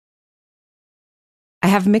I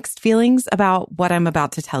have mixed feelings about what I'm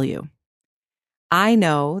about to tell you. I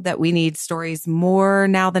know that we need stories more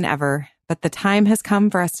now than ever, but the time has come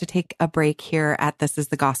for us to take a break here at This is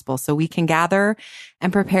the Gospel so we can gather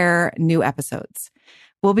and prepare new episodes.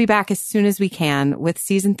 We'll be back as soon as we can with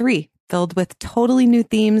season 3, filled with totally new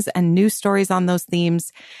themes and new stories on those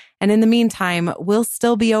themes. And in the meantime, we'll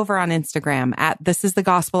still be over on Instagram at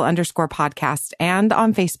thisisthegospel_podcast and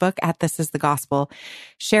on Facebook at This is the Gospel,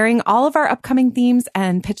 sharing all of our upcoming themes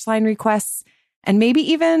and pitch line requests, and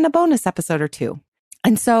maybe even a bonus episode or two.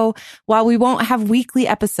 And so while we won't have weekly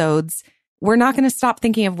episodes, we're not going to stop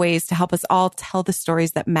thinking of ways to help us all tell the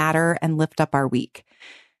stories that matter and lift up our week.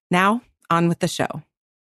 Now, on with the show.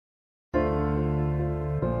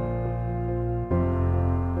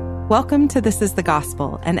 Welcome to This is the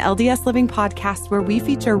Gospel, an LDS Living podcast where we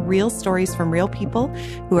feature real stories from real people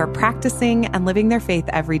who are practicing and living their faith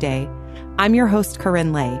every day. I'm your host,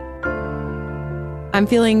 Corinne Lay. I'm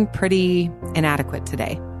feeling pretty inadequate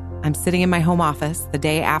today. I'm sitting in my home office the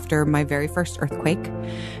day after my very first earthquake,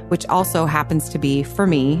 which also happens to be, for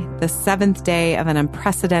me, the 7th day of an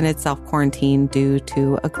unprecedented self-quarantine due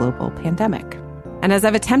to a global pandemic. And as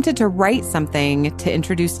I've attempted to write something to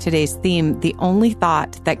introduce today's theme, the only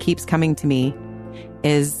thought that keeps coming to me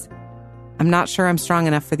is, I'm not sure I'm strong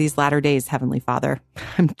enough for these latter days, Heavenly Father.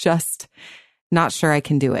 I'm just not sure I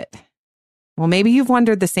can do it. Well, maybe you've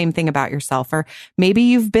wondered the same thing about yourself, or maybe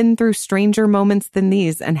you've been through stranger moments than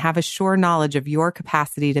these and have a sure knowledge of your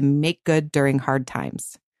capacity to make good during hard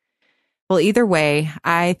times. Well, either way,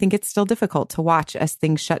 I think it's still difficult to watch as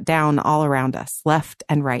things shut down all around us, left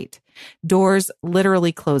and right. Doors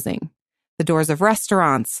literally closing. The doors of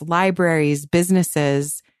restaurants, libraries,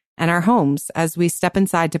 businesses, and our homes as we step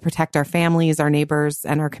inside to protect our families, our neighbors,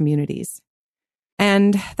 and our communities.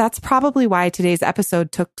 And that's probably why today's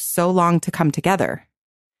episode took so long to come together.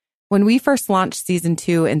 When we first launched season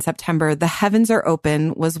 2 in September, The Heavens Are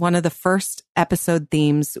Open was one of the first episode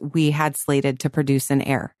themes we had slated to produce and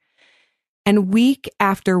air. And week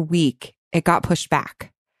after week, it got pushed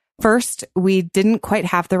back. First, we didn't quite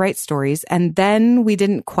have the right stories, and then we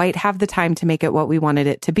didn't quite have the time to make it what we wanted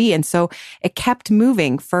it to be. And so it kept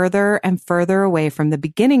moving further and further away from the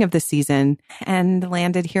beginning of the season and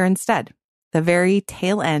landed here instead, the very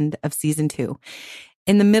tail end of season 2,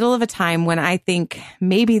 in the middle of a time when I think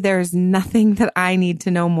maybe there's nothing that I need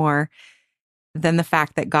to know more than the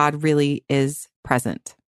fact that God really is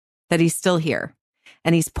present, that he's still here.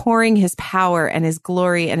 And he's pouring his power and his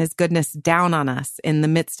glory and his goodness down on us in the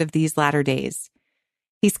midst of these latter days.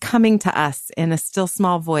 He's coming to us in a still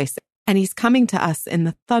small voice, and he's coming to us in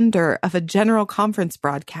the thunder of a general conference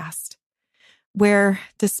broadcast, where,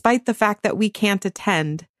 despite the fact that we can't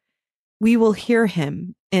attend, we will hear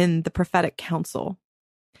him in the prophetic council.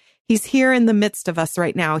 He's here in the midst of us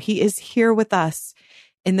right now. He is here with us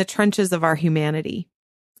in the trenches of our humanity.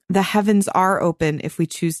 The heavens are open if we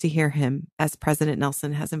choose to hear him, as President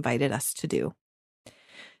Nelson has invited us to do.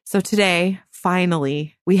 So today,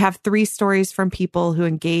 finally, we have 3 stories from people who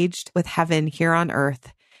engaged with heaven here on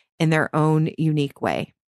earth in their own unique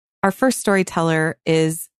way. Our first storyteller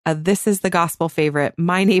is a This is the Gospel favorite,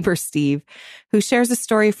 my neighbor Steve, who shares a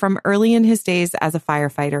story from early in his days as a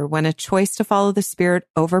firefighter when a choice to follow the Spirit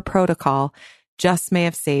over protocol just may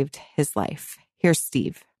have saved his life. Here's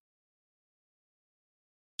Steve.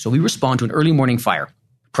 So we respond to an early morning fire,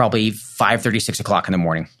 probably 5:30, 6 o'clock in the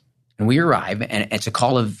morning. And we arrive, and it's a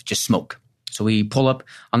call of just smoke. So we pull up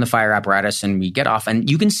on the fire apparatus, and we get off. And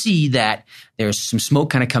you can see that there's some smoke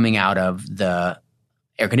kind of coming out of the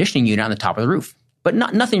air conditioning unit on the top of the roof. But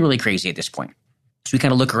nothing really crazy at this point. So we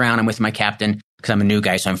kind of look around. I'm with my captain, because I'm a new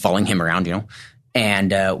guy, so I'm following him around,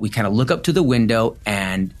 And we kind of look up to the window,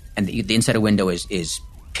 and the inside of the window is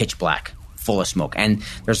pitch black, full of smoke. And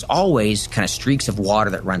there's always kind of streaks of water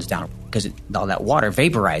that runs down, because all that water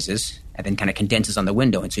vaporizes and then kind of condenses on the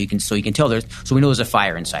window. And so you can tell so we know there's a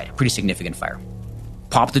fire inside, a pretty significant fire.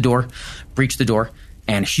 Pop the door, breach the door,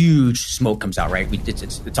 and huge smoke comes out, right?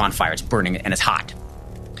 It's on fire, it's burning, and it's hot.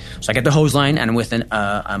 So I get the hose line, and I'm with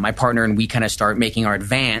my partner, and we kind of start making our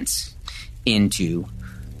advance into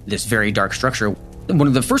this very dark structure. One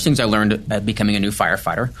of the first things I learned at becoming a new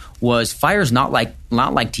firefighter was fire's not like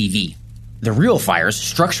TV. The real fires,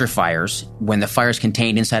 structure fires, when the fire is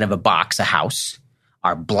contained inside of a box, a house,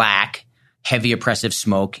 are black, heavy, oppressive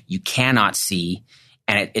smoke you cannot see,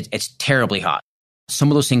 and it's terribly hot. Some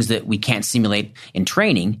of those things that we can't simulate in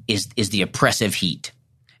training is the oppressive heat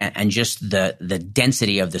and just the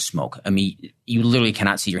density of the smoke. I mean, you literally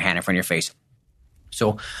cannot see your hand in front of your face.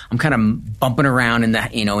 So I'm kind of bumping around in the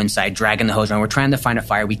inside, dragging the hose around. We're trying to find a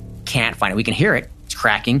fire. We can't find it. We can hear it. It's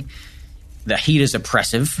cracking. The heat is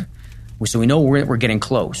oppressive. So we know we're getting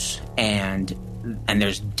close, and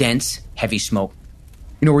there's dense, heavy smoke.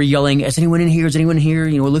 We're yelling, is anyone in here? Is anyone here?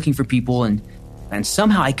 We're looking for people, and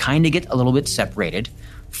somehow I kind of get a little bit separated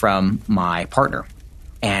from my partner,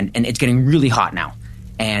 and it's getting really hot now.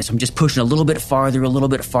 And so I'm just pushing a little bit farther, a little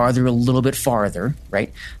bit farther, a little bit farther,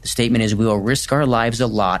 right? The statement is, we will risk our lives a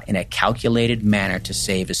lot in a calculated manner to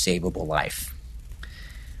save a savable life.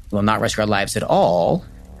 We will not risk our lives at all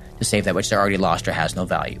to save that which is already lost or has no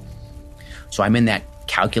value. So I'm in that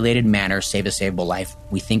calculated manner, save a savable life.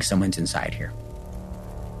 We think someone's inside here.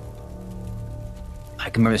 I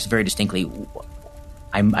can remember this very distinctly.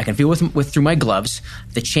 I can feel with through my gloves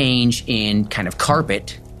the change in kind of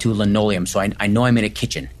carpet to linoleum. So I know I'm in a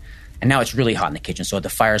kitchen. And now it's really hot in the kitchen, so the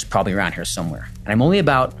fire's probably around here somewhere. And I'm only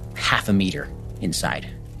about half a meter inside.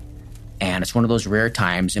 And it's one of those rare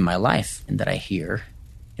times in my life that I hear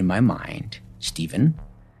in my mind, Stephen,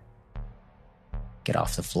 get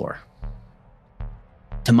off the floor.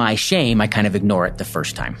 To my shame, I kind of ignore it the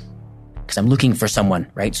first time because I'm looking for someone,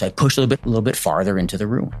 right? So I push a little bit farther into the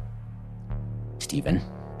room. Stephen,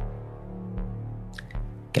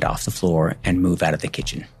 get off the floor and move out of the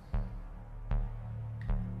kitchen.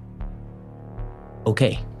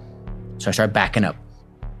 Okay. So I start backing up.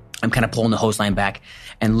 I'm kind of pulling the hose line back,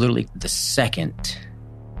 and literally the second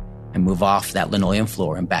I move off that linoleum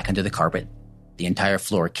floor and back into the carpet, the entire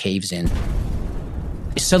floor caves in.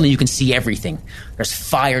 Suddenly you can see everything. There's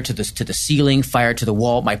fire to the ceiling, fire to the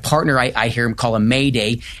wall. My partner, I hear him call a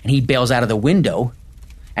mayday, and he bails out of the window.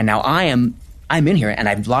 And now I'm in here, and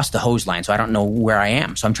I've lost the hose line, so I don't know where I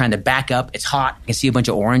am. So I'm trying to back up. It's hot. I can see a bunch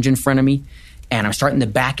of orange in front of me, and I'm starting to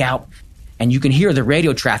back out. And you can hear the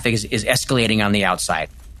radio traffic is escalating on the outside.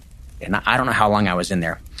 And I don't know how long I was in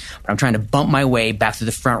there, but I'm trying to bump my way back to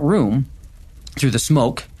the front room through the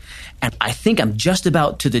smoke. And I think I'm just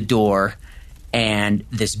about to the door, and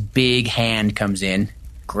this big hand comes in,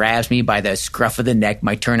 grabs me by the scruff of the neck,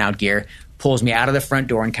 my turnout gear, pulls me out of the front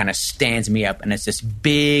door and kind of stands me up. And it's this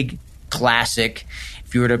big, classic,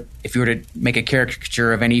 if you were to make a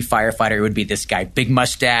caricature of any firefighter, it would be this guy. Big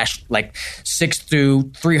mustache, like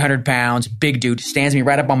 6'2", 300 pounds, big dude, stands me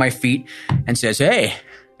right up on my feet and says, "Hey,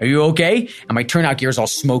 are you okay?" And my turnout gear is all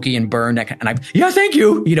smoky and burned. And I'm, "Yeah, thank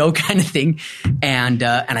you," kind of thing. And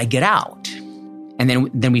I get out. And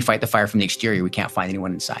then we fight the fire from the exterior. We can't find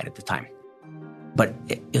anyone inside at the time. But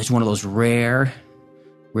it was one of those rare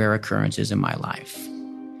occurrences in my life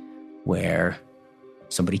where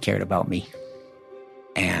somebody cared about me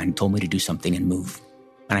and told me to do something and move.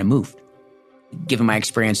 And I moved. Given my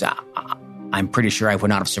experience, I'm pretty sure I would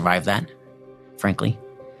not have survived that, frankly.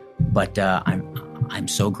 But I'm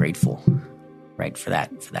so grateful, right, for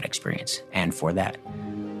that experience and for that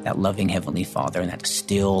loving Heavenly Father and that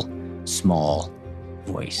still, small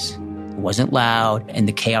voice. It wasn't loud in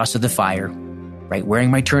the chaos of the fire, right? Wearing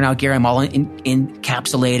my turnout gear, I'm all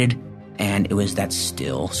encapsulated. And it was that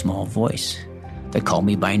still, small voice that called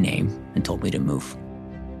me by name and told me to move.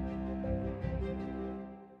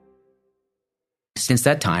 Since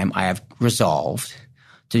that time, I have resolved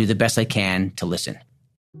to do the best I can to listen.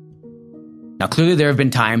 Now, clearly there have been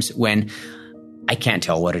times when I can't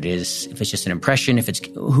tell what it is, if it's just an impression, if it's,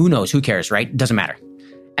 who knows, who cares, right? It doesn't matter.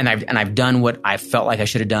 And I've done what I felt like I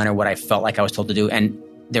should have done or what I felt like I was told to do, and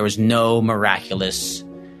there was no miraculous,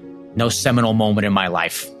 no seminal moment in my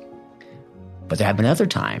life. But there have been other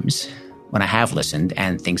times when I have listened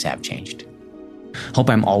and things have changed. Hope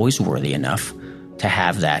I'm always worthy enough to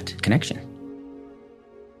have that connection.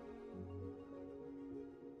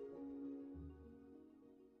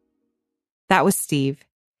 That was Steve.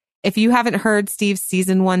 If you haven't heard Steve's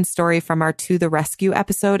season 1 story from our To the Rescue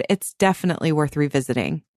episode, it's definitely worth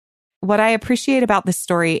revisiting. What I appreciate about this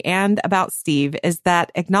story and about Steve is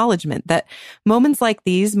that acknowledgement that moments like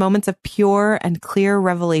these, moments of pure and clear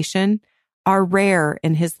revelation, are rare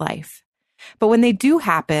in his life. But when they do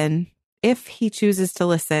happen, if he chooses to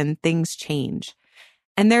listen, things change.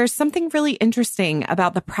 And there's something really interesting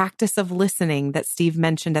about the practice of listening that Steve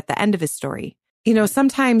mentioned at the end of his story.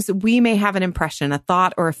 Sometimes we may have an impression, a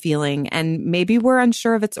thought, or a feeling, and maybe we're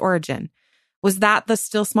unsure of its origin. Was that the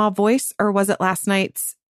still small voice, or was it last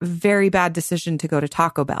night's very bad decision to go to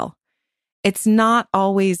Taco Bell? It's not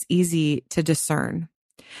always easy to discern.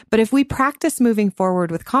 But if we practice moving forward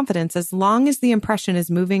with confidence, as long as the impression is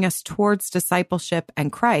moving us towards discipleship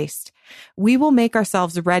and Christ, we will make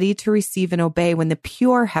ourselves ready to receive and obey when the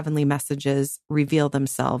pure heavenly messages reveal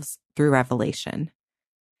themselves through revelation.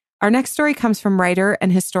 Our next story comes from writer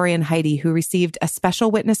and historian Heidi, who received a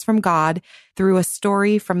special witness from God through a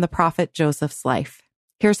story from the prophet Joseph's life.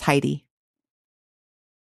 Here's Heidi.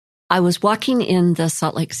 I was walking in the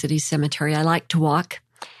Salt Lake City Cemetery. I like to walk.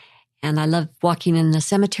 And I love walking in the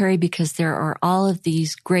cemetery because there are all of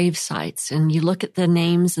these grave sites, and you look at the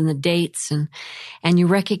names and the dates, and you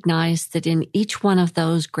recognize that in each one of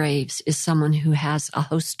those graves is someone who has a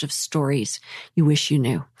host of stories you wish you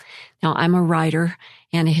knew. Now, I'm a writer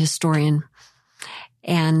and a historian,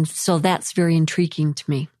 and so that's very intriguing to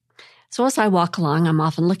me. So as I walk along, I'm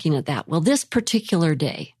often looking at that. Well, this particular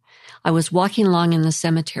day, I was walking along in the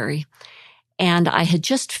cemetery, and I had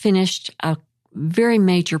just finished a very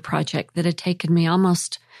major project that had taken me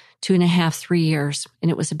almost 2.5, 3 years, and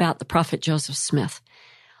it was about the prophet Joseph Smith.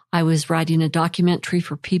 I was writing a documentary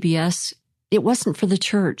for PBS. It wasn't for the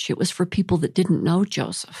church. It was for people that didn't know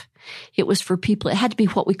Joseph. It was for people, it had to be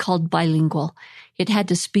what we called bilingual. It had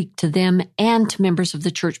to speak to them and to members of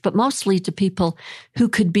the church, but mostly to people who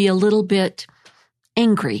could be a little bit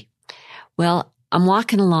angry. Well, I'm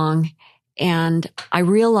walking along, and I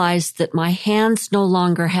realized that my hands no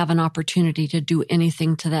longer have an opportunity to do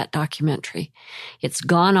anything to that documentary. It's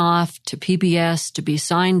gone off to PBS to be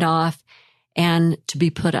signed off and to be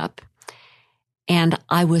put up. And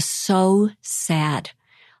I was so sad.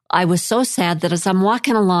 I was so sad that as I'm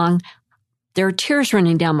walking along, there are tears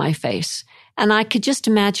running down my face. And I could just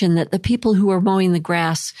imagine that the people who were mowing the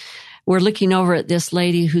grass were looking over at this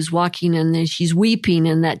lady who's walking, and she's weeping,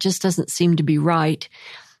 and that just doesn't seem to be right.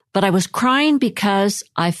 But I was crying because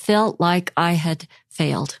I felt like I had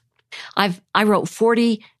failed. I wrote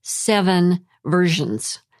 47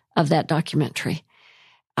 versions of that documentary,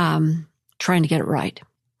 trying to get it right.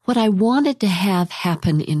 What I wanted to have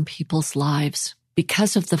happen in people's lives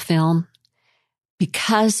because of the film,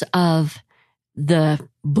 because of the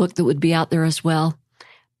book that would be out there as well,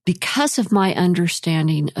 because of my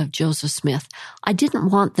understanding of Joseph Smith, I didn't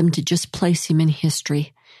want them to just place him in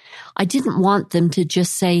history. I didn't want them to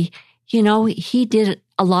just say, you know, he did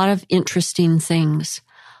a lot of interesting things.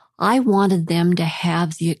 I wanted them to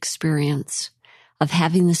have the experience of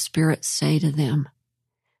having the Spirit say to them,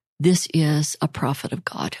 this is a prophet of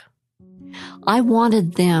God. I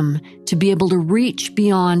wanted them to be able to reach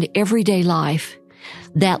beyond everyday life,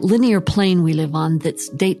 that linear plane we live on that's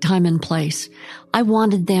date, time, and place. I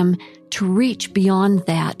wanted them to reach beyond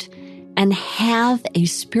that and have a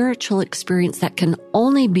spiritual experience that can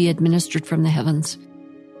only be administered from the heavens.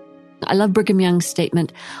 I love Brigham Young's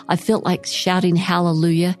statement, I felt like shouting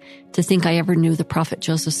hallelujah to think I ever knew the prophet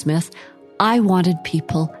Joseph Smith. I wanted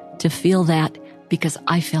people to feel that because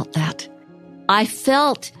I felt that. I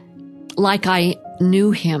felt like I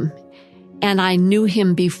knew him, and I knew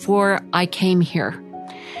him before I came here.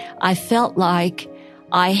 I felt like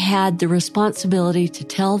I had the responsibility to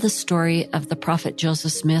tell the story of the prophet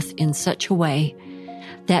Joseph Smith in such a way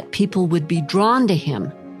that people would be drawn to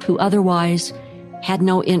him who otherwise had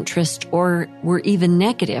no interest or were even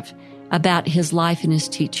negative about his life and his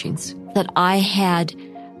teachings. That I had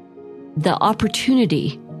the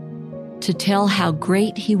opportunity to tell how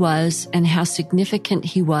great he was and how significant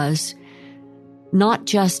he was, not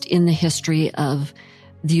just in the history of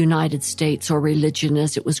the United States or religion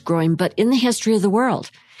as it was growing, but in the history of the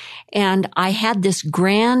world. And I had this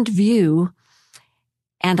grand view,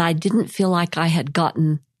 and I didn't feel like I had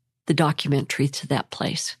gotten the documentary to that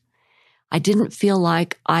place. I didn't feel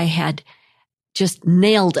like I had just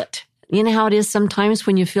nailed it. You know how it is sometimes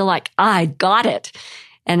when you feel like, I got it.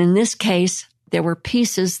 And in this case, there were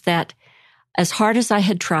pieces that, as hard as I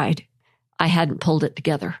had tried, I hadn't pulled it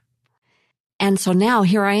together. And so now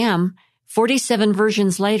here I am, 47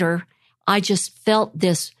 versions later, I just felt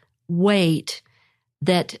this weight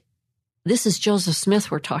that this is Joseph Smith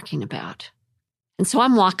we're talking about. And so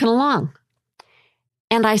I'm walking along,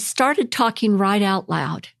 and I started talking right out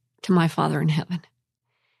loud to my Father in heaven.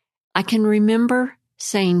 I can remember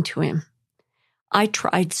saying to him, I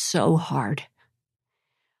tried so hard.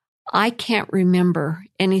 I can't remember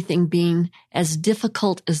anything being as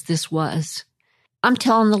difficult as this was. I'm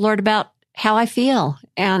telling the Lord about how I feel,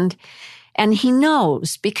 and he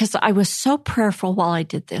knows, because I was so prayerful while I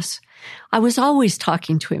did this. I was always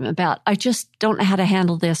talking to him about, I just don't know how to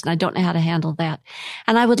handle this, and I don't know how to handle that.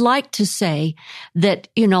 And I would like to say that,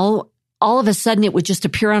 you know, all of a sudden it would just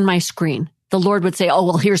appear on my screen. The Lord would say, oh,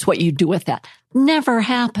 well, here's what you do with that. Never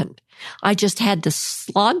happened. I just had to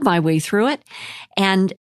slog my way through it.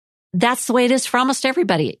 And that's the way it is for almost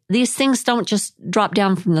everybody. These things don't just drop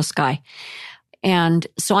down from the sky. And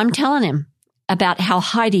so I'm telling him about how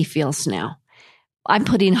Heidi feels now. I'm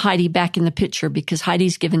putting Heidi back in the picture because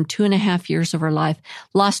Heidi's given 2.5 years of her life,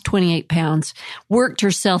 lost 28 pounds, worked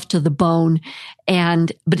herself to the bone,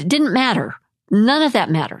 but it didn't matter. None of that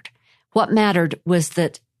mattered. What mattered was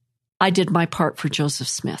that I did my part for Joseph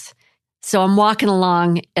Smith. So I'm walking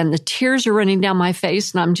along and the tears are running down my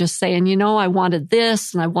face, and I'm just saying, I wanted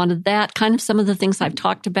this and I wanted that, kind of some of the things I've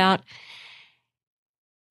talked about.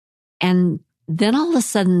 And then all of a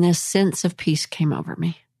sudden, this sense of peace came over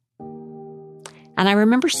me. And I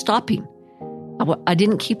remember stopping. I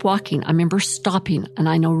didn't keep walking. I remember stopping, and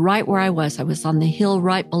I know right where I was. I was on the hill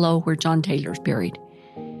right below where John Taylor's buried.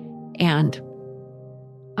 And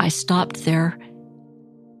I stopped there,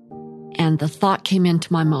 and the thought came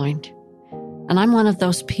into my mind. And I'm one of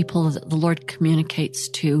those people that the Lord communicates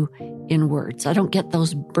to in words. I don't get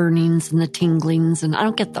those burnings and the tinglings, and I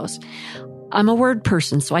don't get those. I'm a word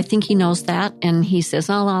person, so I think he knows that. And he says,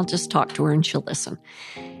 I'll just talk to her and she'll listen.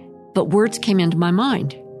 But words came into my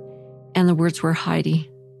mind. And the words were,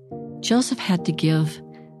 Heidi, Joseph had to give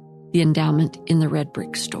the endowment in the red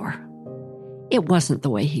brick store. It wasn't the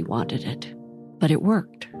way he wanted it, but it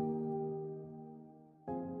worked.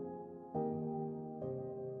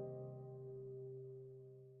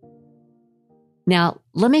 Now,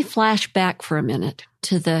 let me flash back for a minute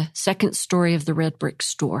to the second story of the red brick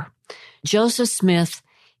store. Joseph Smith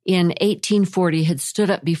in 1840 had stood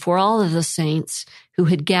up before all of the saints who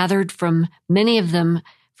had gathered from many of them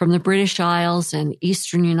from the British Isles and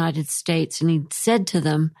eastern United States, and he said to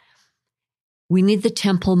them, we need the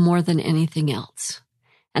temple more than anything else.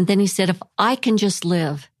 And then he said, if I can just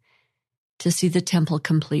live to see the temple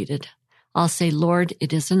completed, I'll say, Lord,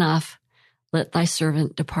 it is enough. Let thy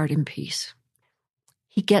servant depart in peace.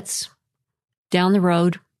 He gets down the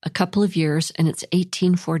road a couple of years, and it's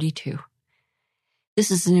 1842. This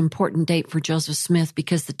is an important date for Joseph Smith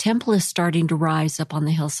because the temple is starting to rise up on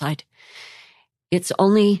the hillside. It's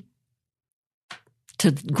only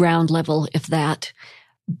to ground level, if that,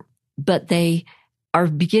 but they are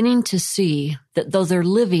beginning to see that though they're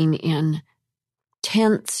living in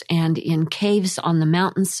tents and in caves on the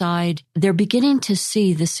mountainside, they're beginning to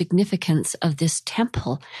see the significance of this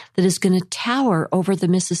temple that is going to tower over the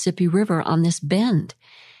Mississippi River on this bend.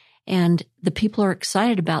 And the people are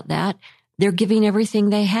excited about that. They're giving everything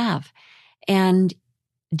they have. And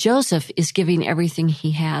Joseph is giving everything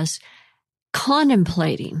he has,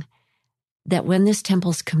 contemplating that when this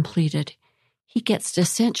temple's completed, he gets to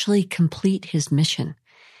essentially complete his mission,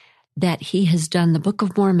 that he has done the Book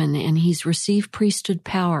of Mormon and he's received priesthood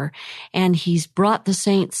power and he's brought the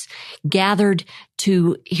saints gathered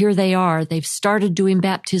to, here they are. They've started doing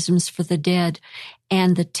baptisms for the dead,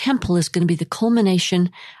 and the temple is going to be the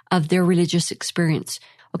culmination of their religious experience.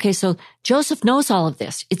 Okay, so Joseph knows all of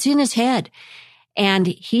this. It's in his head. And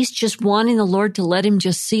he's just wanting the Lord to let him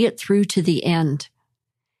just see it through to the end.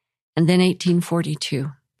 And then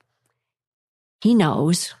 1842, he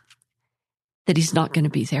knows that he's not going to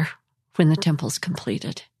be there when the temple's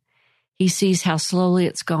completed. He sees how slowly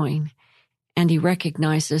it's going, and he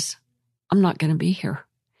recognizes, I'm not going to be here.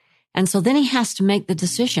 And so then he has to make the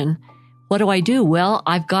decision, what do I do? Well,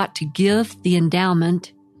 I've got to give the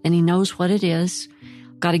endowment, and he knows what it is.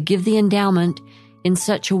 Got to give the endowment in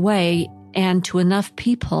such a way and to enough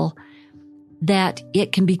people that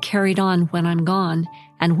it can be carried on when I'm gone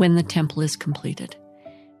and when the temple is completed.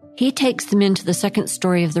 He takes them into the second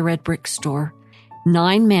story of the red brick store.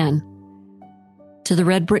 9 men to the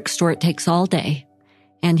red brick store. It takes all day,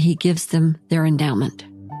 and he gives them their endowment.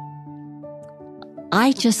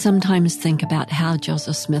 I just sometimes think about how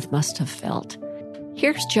Joseph Smith must have felt.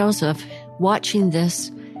 Here's Joseph watching this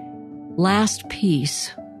last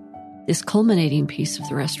piece, this culminating piece of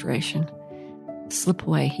the restoration, slip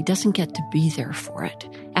away. He doesn't get to be there for it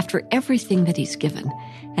after everything that he's given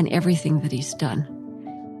and everything that he's done.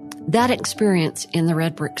 That experience in the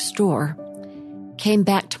red brick store came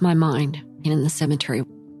back to my mind in the cemetery.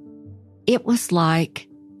 It was like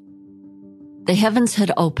the heavens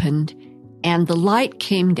had opened and the light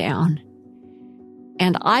came down,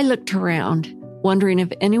 and I looked around wondering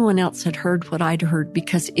if anyone else had heard what I'd heard,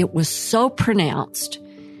 because it was so pronounced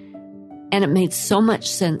and it made so much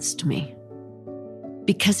sense to me,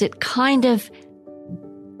 because it kind of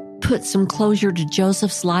put some closure to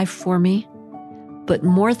Joseph's life for me. But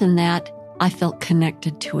more than that, I felt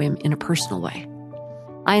connected to him in a personal way.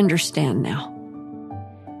 I understand now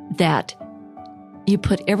that you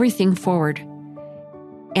put everything forward,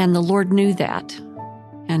 and the Lord knew that.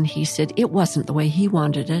 And he said, it wasn't the way he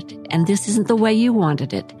wanted it, and this isn't the way you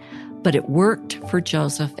wanted it, but it worked for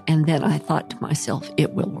Joseph. And then I thought to myself,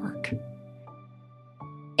 it will work.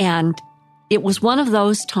 And it was one of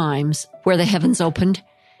those times where the heavens opened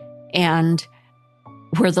and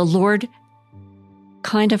where the Lord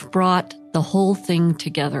kind of brought the whole thing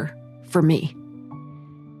together for me.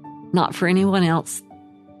 Not for anyone else.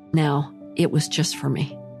 Now, it was just for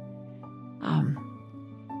me.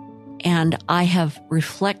 And I have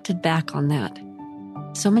reflected back on that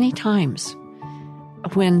so many times.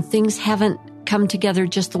 When things haven't come together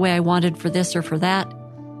just the way I wanted for this or for that,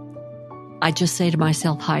 I just say to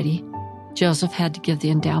myself, Heidi, Joseph had to give the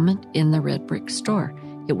endowment in the red brick store.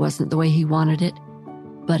 It wasn't the way he wanted it,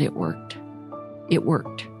 but it worked. It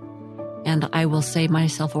worked. And I will say to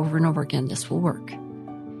myself over and over again, this will work.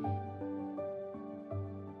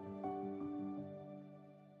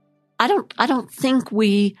 I don't think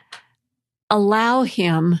we allow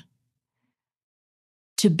him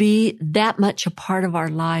to be that much a part of our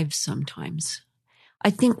lives sometimes. I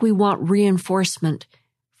think we want reinforcement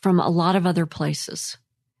from a lot of other places.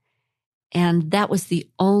 And that was the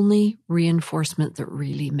only reinforcement that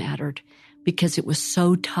really mattered because it was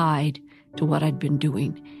so tied to what I'd been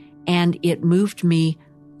doing. And it moved me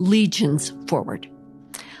legions forward.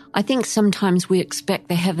 I think sometimes we expect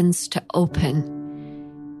the heavens to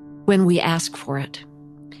open when we ask for it.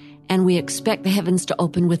 And we expect the heavens to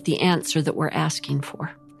open with the answer that we're asking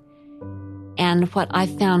for. And what I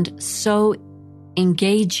found so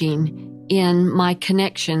engaging in my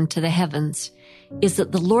connection to the heavens is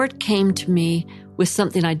that the Lord came to me with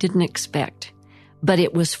something I didn't expect, but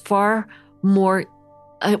it was far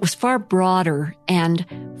broader and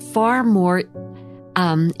far more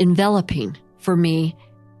enveloping for me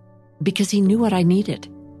because he knew what I needed.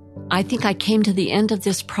 I think I came to the end of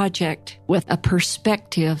this project with a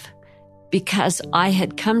perspective because I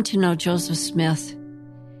had come to know Joseph Smith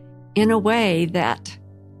in a way that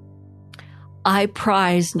I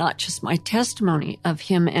prize not just my testimony of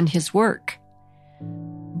him and his work,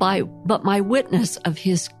 but my witness of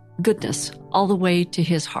his goodness all the way to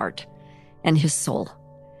his heart and his soul.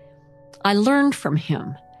 I learned from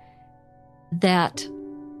him that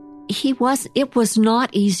it was not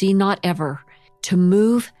easy, not ever, to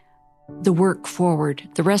move the work forward,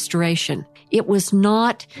 the restoration. It was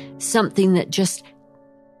not something that just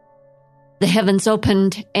the heavens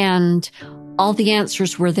opened and all the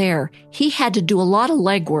answers were there. He had to do a lot of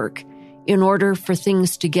legwork in order for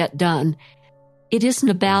things to get done. It isn't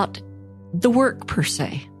about the work per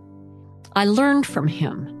se. I learned from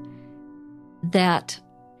him that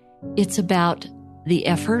it's about the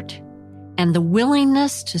effort and the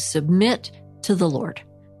willingness to submit to the Lord.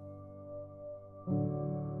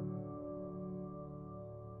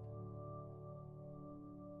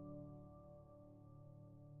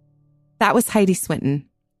 That was Heidi Swinton.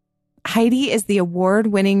 Heidi is the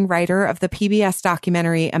award-winning writer of the PBS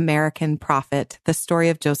documentary American Prophet, The Story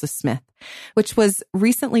of Joseph Smith, which was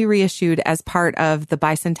recently reissued as part of the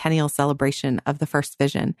bicentennial celebration of the First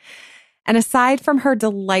Vision. And aside from her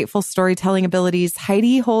delightful storytelling abilities,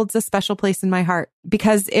 Heidi holds a special place in my heart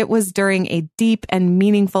because it was during a deep and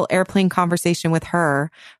meaningful airplane conversation with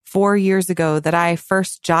her 4 years ago that I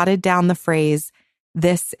first jotted down the phrase,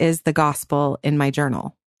 "This is the gospel," in my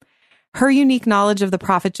journal. Her unique knowledge of the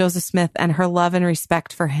prophet Joseph Smith and her love and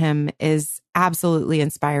respect for him is absolutely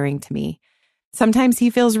inspiring to me. Sometimes he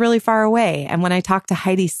feels really far away, and when I talk to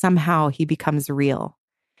Heidi, somehow he becomes real.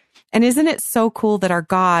 And isn't it so cool that our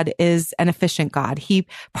God is an efficient God? He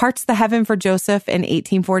parts the heaven for Joseph in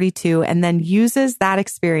 1842 and then uses that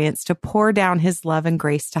experience to pour down his love and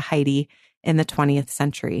grace to Heidi in the 20th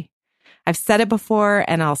century. I've said it before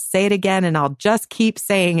and I'll say it again and I'll just keep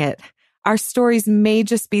saying it. Our stories may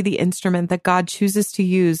just be the instrument that God chooses to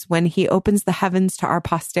use when he opens the heavens to our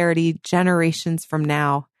posterity generations from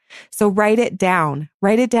now. So write it down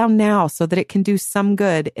now so that it can do some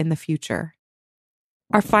good in the future.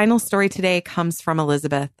 Our final story today comes from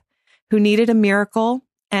Elizabeth, who needed a miracle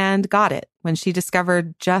and got it when she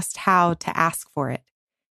discovered just how to ask for it.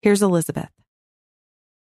 Here's Elizabeth.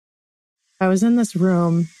 I was in this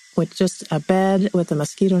room with just a bed with a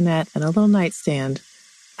mosquito net and a little nightstand.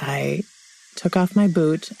 I took off my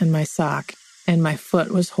boot and my sock, and my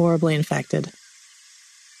foot was horribly infected.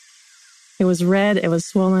 It was red, it was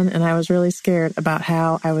swollen, and I was really scared about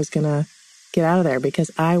how I was going to get out of there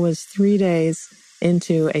because I was 3 days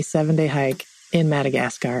into a 7-day hike in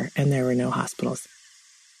Madagascar, and there were no hospitals.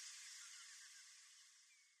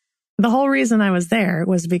 The whole reason I was there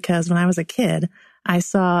was because when I was a kid, I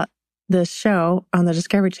saw this show on the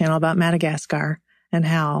Discovery Channel about Madagascar and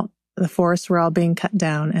how the forests were all being cut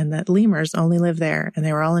down and that lemurs only live there and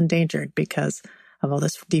they were all endangered because of all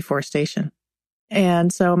this deforestation.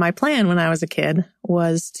 And so my plan when I was a kid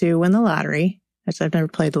was to win the lottery. Actually, I've never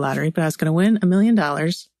played the lottery, but I was going to win $1 million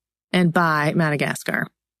and buy Madagascar.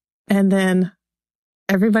 And then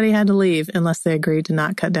everybody had to leave unless they agreed to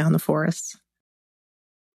not cut down the forests.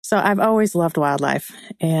 So I've always loved wildlife,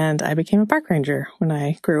 and I became a park ranger when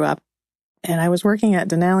I grew up. And I was working at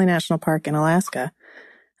Denali National Park in Alaska,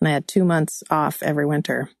 and I had 2 months off every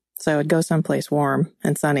winter. So I would go someplace warm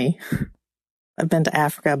and sunny. I've been to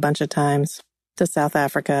Africa a bunch of times, to South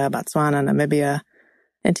Africa, Botswana, Namibia.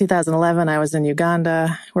 In 2011, I was in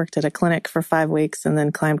Uganda, worked at a clinic for 5 weeks, and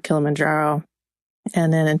then climbed Kilimanjaro.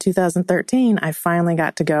 And then in 2013, I finally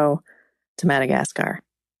got to go to Madagascar.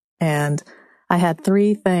 And I had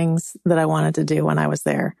 3 things that I wanted to do when I was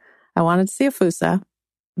there. I wanted to see a fossa.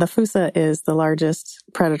 The fossa is the largest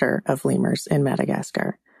predator of lemurs in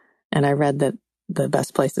Madagascar. And I read that the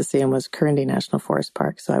best place to see him was Karindi National Forest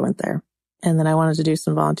Park, so I went there. And then I wanted to do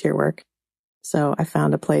some volunteer work. So I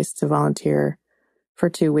found a place to volunteer for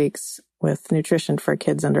 2 weeks with nutrition for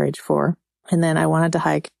kids under age 4. And then I wanted to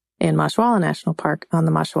hike in Mashwala National Park on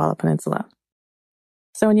the Mashwala Peninsula.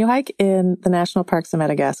 So when you hike in the national parks of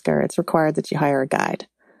Madagascar, it's required that you hire a guide.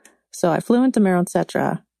 So I flew into Meron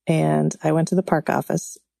Setra and I went to the park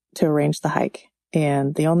office to arrange the hike.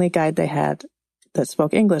 And the only guide they had that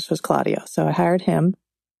spoke English was Claudio. So I hired him.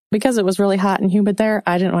 Because it was really hot and humid there,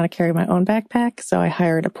 I didn't want to carry my own backpack, so I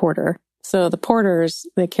hired a porter. So the porters,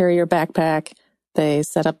 they carry your backpack, they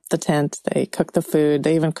set up the tent, they cook the food,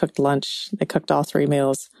 they even cooked lunch, they cooked all 3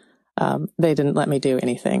 meals. They didn't let me do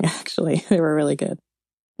anything, actually. They were really good.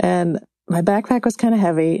 And my backpack was kind of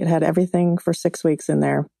heavy. It had everything for 6 weeks in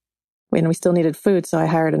there. And we still needed food, so I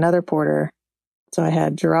hired another porter. So I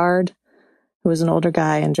had Gerard, who was an older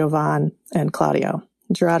guy, and Jovan and Claudio.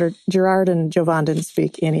 Gerard and Jovan didn't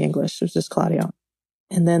speak any English. It was just Claudio.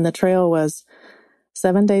 And then the trail was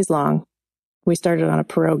 7 days long. We started on a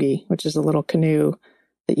pierogi, which is a little canoe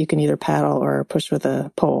that you can either paddle or push with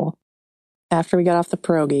a pole. After we got off the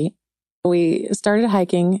pierogi, we started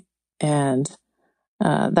hiking, and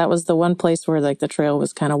that was the one place where the trail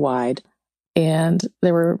was kind of wide. And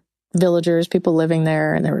there were villagers, people living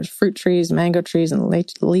there, and there was fruit trees, mango trees, and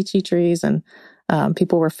lychee trees, and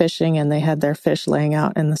people were fishing, and they had their fish laying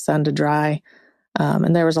out in the sun to dry.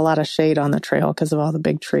 And there was a lot of shade on the trail because of all the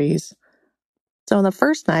big trees. So on the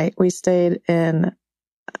first night, we stayed in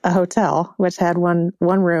a hotel, which had one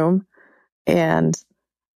room, and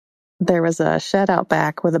there was a shed out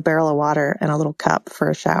back with a barrel of water and a little cup for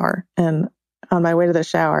a shower. And on my way to the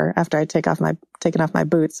shower, after I'd taken off my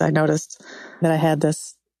boots, I noticed that I had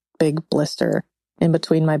this big blister in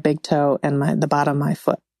between my big toe and the bottom of my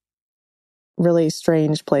foot. Really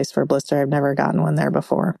strange place for a blister. I've never gotten one there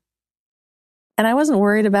before. And I wasn't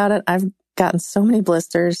worried about it. I've gotten so many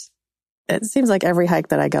blisters. It seems like every hike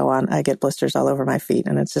that I go on, I get blisters all over my feet,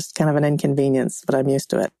 and it's just kind of an inconvenience, but I'm used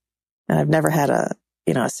to it. And I've never had a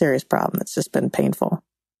serious problem. It's just been painful.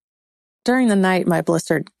 During the night, my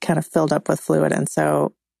blister kind of filled up with fluid, and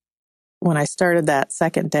so when I started that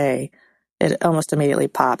second day, it almost immediately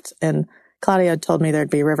popped. And Claudia had told me there'd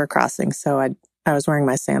be river crossings, so I was wearing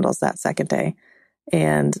my sandals that second day.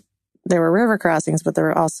 And there were river crossings, but there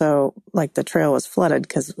were also, the trail was flooded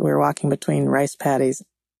because we were walking between rice paddies.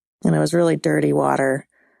 And it was really dirty water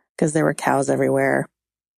because there were cows everywhere.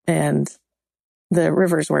 And the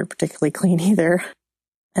rivers weren't particularly clean either.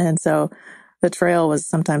 And so the trail was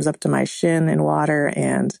sometimes up to my shin in water,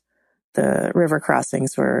 and the river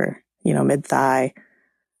crossings were, mid-thigh.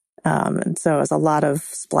 And so it was a lot of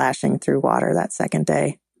splashing through water that second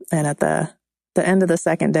day. And at the end of the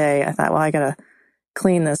second day, I thought, well, I got to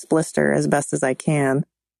clean this blister as best as I can.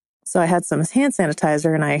 So I had some hand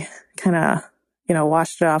sanitizer, and I kind of,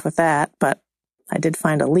 washed it off with that. But I did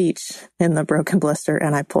find a leech in the broken blister,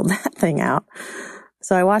 and I pulled that thing out.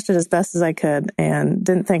 So I washed it as best as I could and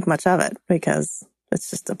didn't think much of it because it's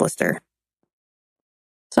just a blister.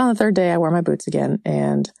 So on the third day, I wore my boots again,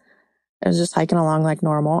 and I was just hiking along like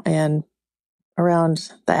normal. And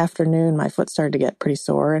around the afternoon, my foot started to get pretty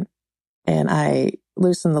sore, and I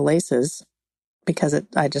loosened the laces because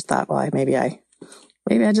I just thought, well, maybe I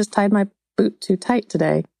just tied my boot too tight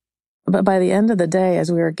today. But by the end of the day,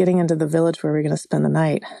 as we were getting into the village where we were going to spend the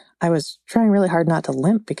night, I was trying really hard not to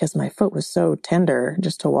limp because my foot was so tender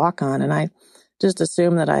just to walk on. And I just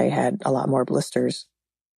assumed that I had a lot more blisters.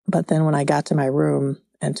 But then when I got to my room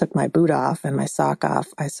and took my boot off and my sock off,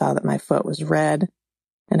 I saw that my foot was red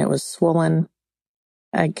and it was swollen.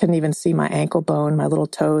 I couldn't even see my ankle bone. My little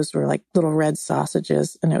toes were like little red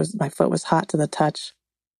sausages, and my foot was hot to the touch,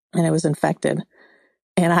 and it was infected.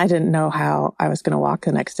 And I didn't know how I was going to walk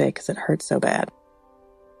the next day because it hurt so bad.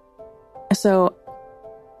 So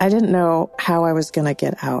I didn't know how I was going to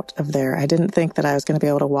get out of there. I didn't think that I was going to be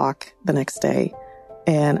able to walk the next day.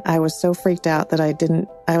 And I was so freaked out that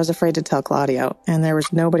I was afraid to tell Claudio. And there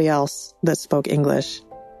was nobody else that spoke English.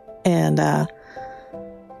 And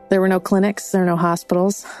there were no clinics, there were no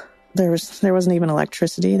hospitals. There wasn't even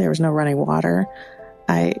electricity. There was no running water.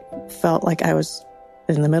 I felt like I was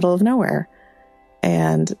in the middle of nowhere.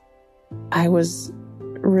 And I was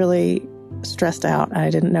really stressed out. I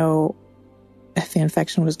didn't know if the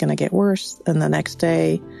infection was going to get worse. And the next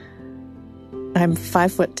day, I'm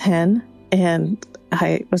 5'10", and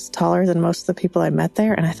I was taller than most of the people I met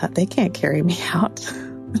there. And I thought, they can't carry me out.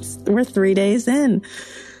 We're 3 days in,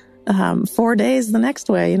 4 days the next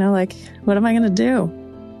way, what am I going to do?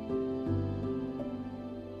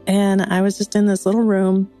 And I was just in this little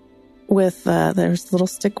room with, there's little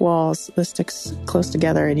stick walls, the sticks close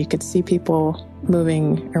together, and you could see people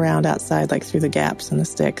moving around outside, like through the gaps in the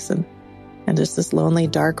sticks, and just this lonely,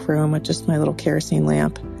 dark room with just my little kerosene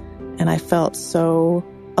lamp. And I felt so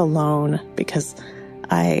alone because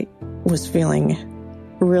I was feeling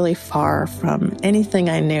really far from anything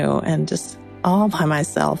I knew and just all by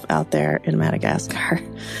myself out there in Madagascar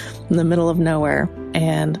in the middle of nowhere.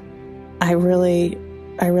 And I really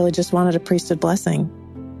just wanted a priesthood blessing.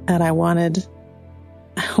 And I wanted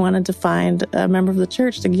to find a member of the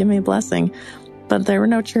church to give me a blessing. But there were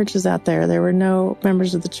no churches out there. There were no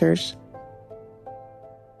members of the church.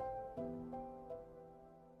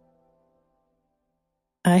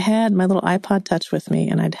 I had my little iPod Touch with me,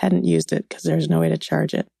 and I hadn't used it because there was no way to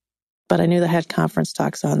charge it. But I knew they had conference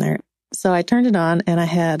talks on there. So I turned it on, and I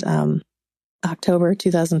had October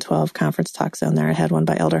 2012 conference talks on there. I had one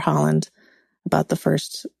by Elder Holland about the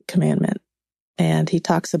first commandment. And he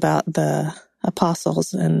talks about the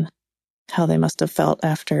apostles and how they must have felt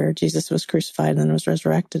after Jesus was crucified and then was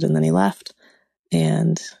resurrected, and then he left.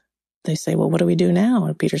 And they say, well, what do we do now?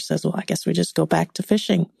 And Peter says, well, I guess we just go back to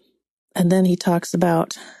fishing. And then he talks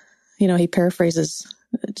about, he paraphrases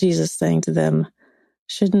Jesus saying to them,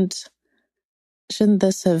 shouldn't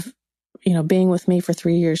this have, being with me for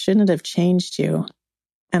 3 years, shouldn't it have changed you?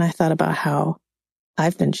 And I thought about how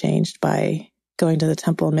I've been changed by going to the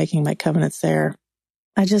temple and making my covenants there.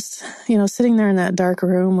 I just, sitting there in that dark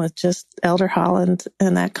room with just Elder Holland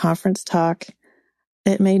and that conference talk,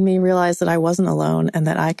 it made me realize that I wasn't alone and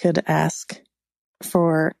that I could ask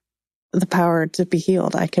for the power to be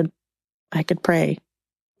healed. I could pray.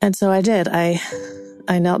 And so I did. I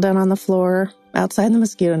knelt down on the floor outside the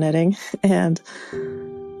mosquito netting, and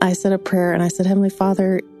I said a prayer, and I said, Heavenly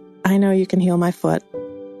Father, I know you can heal my foot,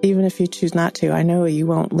 even if you choose not to. I know you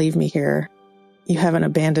won't leave me here. You haven't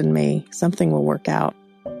abandoned me. Something will work out.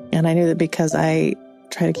 And I knew that because I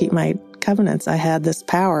try to keep my covenants, I had this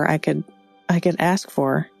power I could ask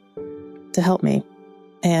for to help me.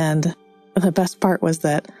 And the best part was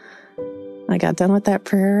that I got done with that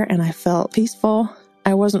prayer and I felt peaceful.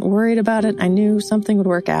 I wasn't worried about it. I knew something would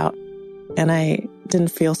work out, and I didn't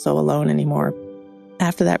feel so alone anymore.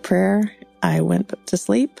 After that prayer, I went to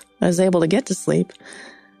sleep. I was able to get to sleep,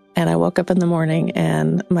 and I woke up in the morning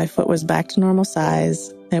and my foot was back to normal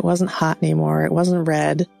size. It wasn't hot anymore. It wasn't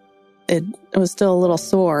red. It was still a little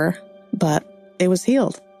sore, but it was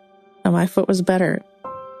healed. And my foot was better.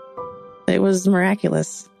 It was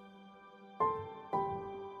miraculous.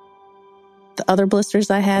 The other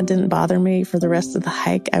blisters I had didn't bother me for the rest of the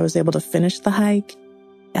hike. I was able to finish the hike.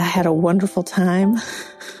 I had a wonderful time.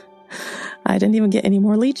 I didn't even get any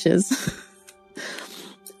more leeches.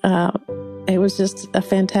 It was just a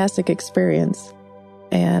fantastic experience.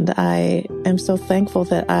 And I am so thankful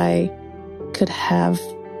that I could have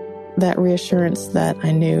that reassurance that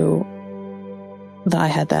I knew that I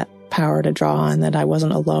had that power to draw on, that I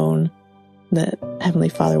wasn't alone, that Heavenly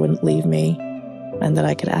Father wouldn't leave me, and that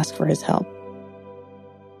I could ask for His help.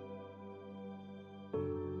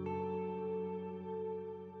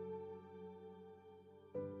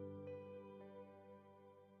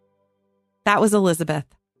 That was Elizabeth.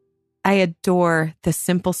 I adore the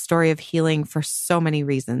simple story of healing for so many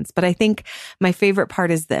reasons, but I think my favorite part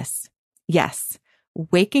is this. Yes,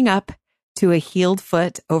 waking up to a healed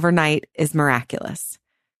foot overnight is miraculous.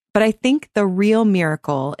 But I think the real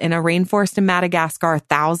miracle in a rainforest in Madagascar,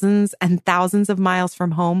 thousands and thousands of miles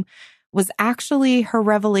from home, was actually her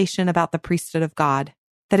revelation about the priesthood of God,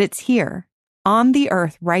 that it's here on the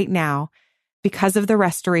earth right now because of the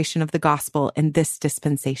restoration of the gospel in this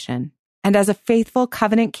dispensation. And as a faithful,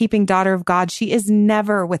 covenant-keeping daughter of God, she is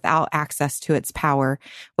never without access to its power,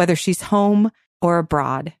 whether she's home or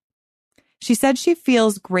abroad. She said she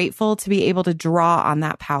feels grateful to be able to draw on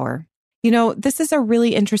that power. This is a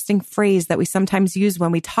really interesting phrase that we sometimes use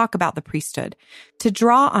when we talk about the priesthood. To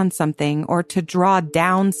draw on something or to draw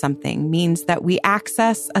down something means that we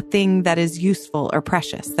access a thing that is useful or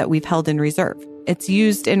precious that we've held in reserve. It's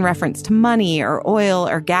used in reference to money or oil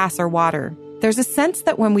or gas or water. There's a sense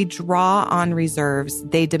that when we draw on reserves,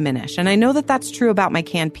 they diminish. And I know that that's true about my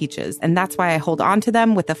canned peaches, and that's why I hold on to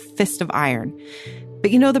them with a fist of iron.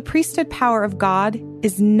 But the priesthood power of God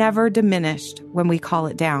is never diminished when we call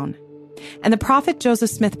it down. And the prophet Joseph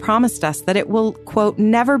Smith promised us that it will, quote,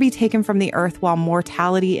 never be taken from the earth while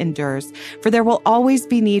mortality endures, for there will always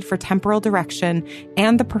be need for temporal direction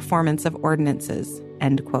and the performance of ordinances,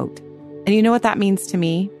 end quote. And you know what that means to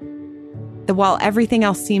me? That while everything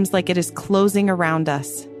else seems like it is closing around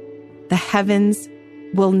us, the heavens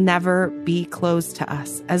will never be closed to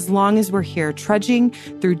us as long as we're here trudging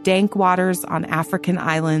through dank waters on African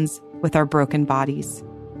islands with our broken bodies.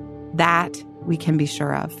 That we can be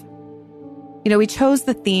sure of. You know, we chose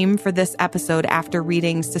the theme for this episode after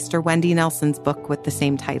reading Sister Wendy Nelson's book with the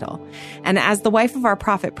same title. And as the wife of our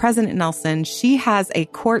prophet, President Nelson, she has a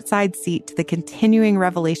courtside seat to the continuing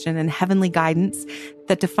revelation and heavenly guidance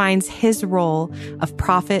that defines his role of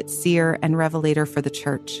prophet, seer, and revelator for the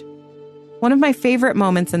church. One of my favorite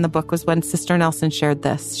moments in the book was when Sister Nelson shared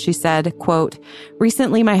this. She said, quote,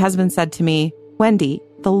 "Recently my husband said to me, 'Wendy,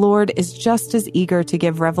 the Lord is just as eager to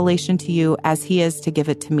give revelation to you as he is to give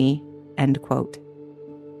it to me.'" End quote.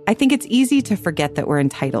 I think it's easy to forget that we're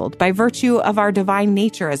entitled, by virtue of our divine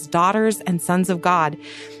nature as daughters and sons of God,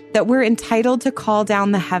 that we're entitled to call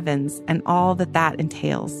down the heavens and all that that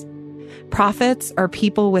entails. Prophets or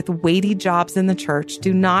people with weighty jobs in the church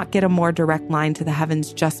do not get a more direct line to the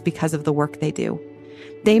heavens just because of the work they do.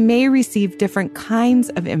 They may receive different kinds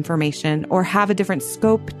of information or have a different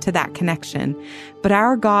scope to that connection, but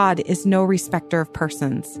our God is no respecter of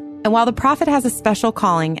persons. And while the prophet has a special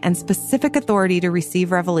calling and specific authority to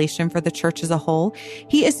receive revelation for the church as a whole,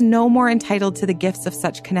 he is no more entitled to the gifts of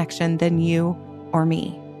such connection than you or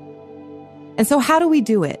me. And so how do we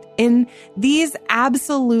do it? In these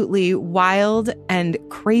absolutely wild and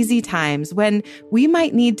crazy times when we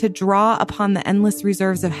might need to draw upon the endless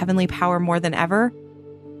reserves of heavenly power more than ever,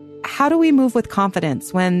 how do we move with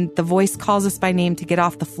confidence when the voice calls us by name to get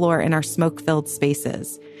off the floor in our smoke-filled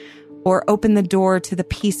spaces? Or open the door to the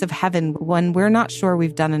peace of heaven when we're not sure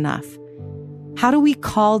we've done enough? How do we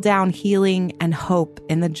call down healing and hope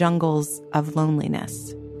in the jungles of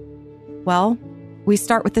loneliness? Well, we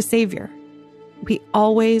start with the Savior. We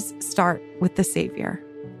always start with the Savior.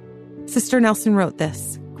 Sister Nelson wrote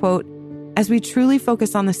this, quote, "As we truly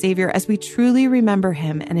focus on the Savior, as we truly remember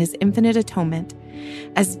him and his infinite atonement,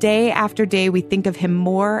 as day after day we think of him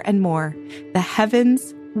more and more, the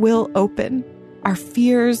heavens will open. Our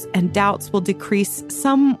fears and doubts will decrease.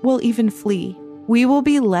 Some will even flee. We will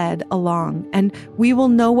be led along, and we will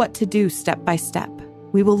know what to do step by step.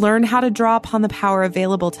 We will learn how to draw upon the power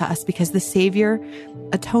available to us because the Savior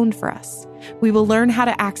atoned for us. We will learn how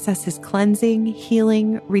to access his cleansing,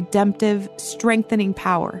 healing, redemptive, strengthening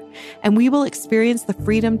power. And we will experience the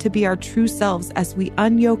freedom to be our true selves as we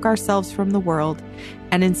unyoke ourselves from the world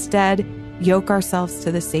and instead yoke ourselves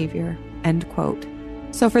to the Savior." End quote.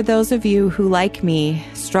 So for those of you who, like me,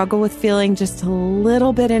 struggle with feeling just a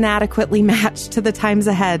little bit inadequately matched to the times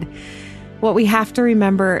ahead, what we have to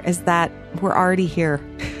remember is that we're already here.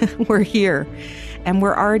 We're here. And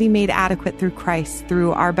we're already made adequate through Christ,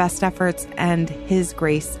 through our best efforts and his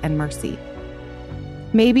grace and mercy.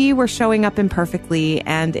 Maybe we're showing up imperfectly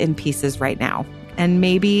and in pieces right now. And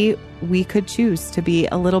maybe we could choose to be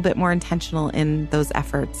a little bit more intentional in those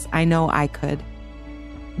efforts. I know I could.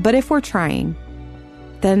 But if we're trying,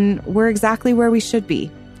 then we're exactly where we should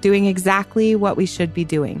be, doing exactly what we should be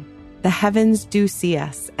doing. The heavens do see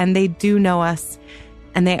us, and they do know us,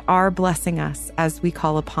 and they are blessing us as we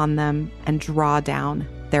call upon them and draw down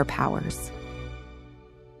their powers.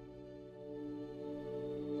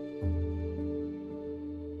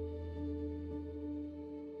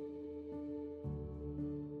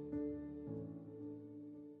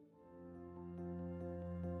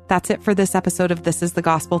 That's it for this episode of This is the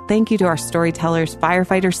Gospel. Thank you to our storytellers,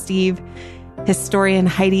 firefighter Steve, historian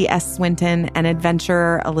Heidi S. Swinton, and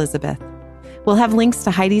adventurer Elizabeth. We'll have links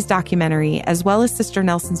to Heidi's documentary, as well as Sister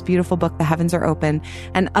Nelson's beautiful book, The Heavens Are Open,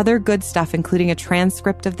 and other good stuff, including a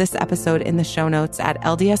transcript of this episode in the show notes at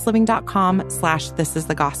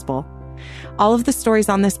ldsliving.com/thisisthegospel. All of the stories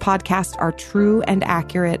on this podcast are true and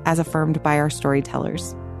accurate as affirmed by our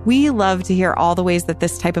storytellers. We love to hear all the ways that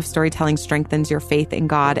this type of storytelling strengthens your faith in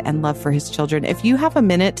God and love for his children. If you have a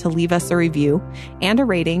minute to leave us a review and a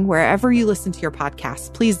rating wherever you listen to your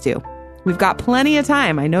podcasts, please do. We've got plenty of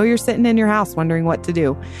time. I know you're sitting in your house wondering what to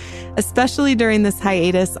do. Especially during this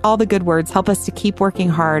hiatus, all the good words help us to keep working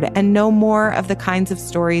hard and know more of the kinds of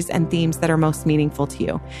stories and themes that are most meaningful to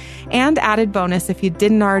you. And added bonus, if you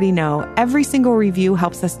didn't already know, every single review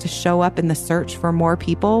helps us to show up in the search for more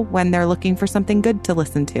people when they're looking for something good to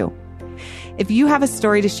listen to. If you have a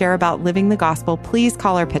story to share about living the gospel, please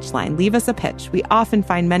call our pitch line. Leave us a pitch. We often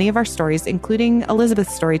find many of our stories, including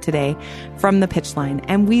Elizabeth's story today, from the pitch line.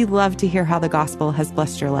 And we love to hear how the gospel has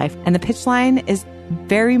blessed your life. And the pitch line is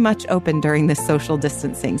very much open during this social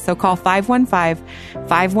distancing. So call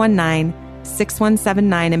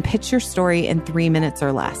 515-519-6179 and pitch your story in 3 minutes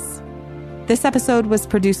or less. This episode was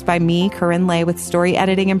produced by me, Corinne Lay, with story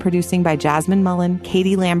editing and producing by Jasmine Mullen,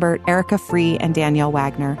 Katie Lambert, Erica Free, and Danielle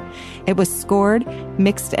Wagner. It was scored,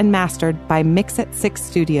 mixed, and mastered by Mix at 6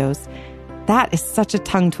 Studios. That is such a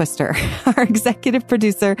tongue twister. Our executive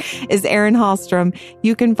producer is Aaron Hallstrom.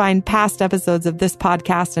 You can find past episodes of this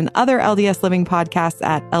podcast and other LDS Living podcasts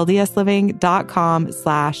at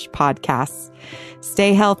ldsliving.com/podcasts.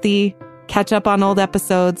 Stay healthy, catch up on old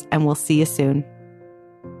episodes, and we'll see you soon.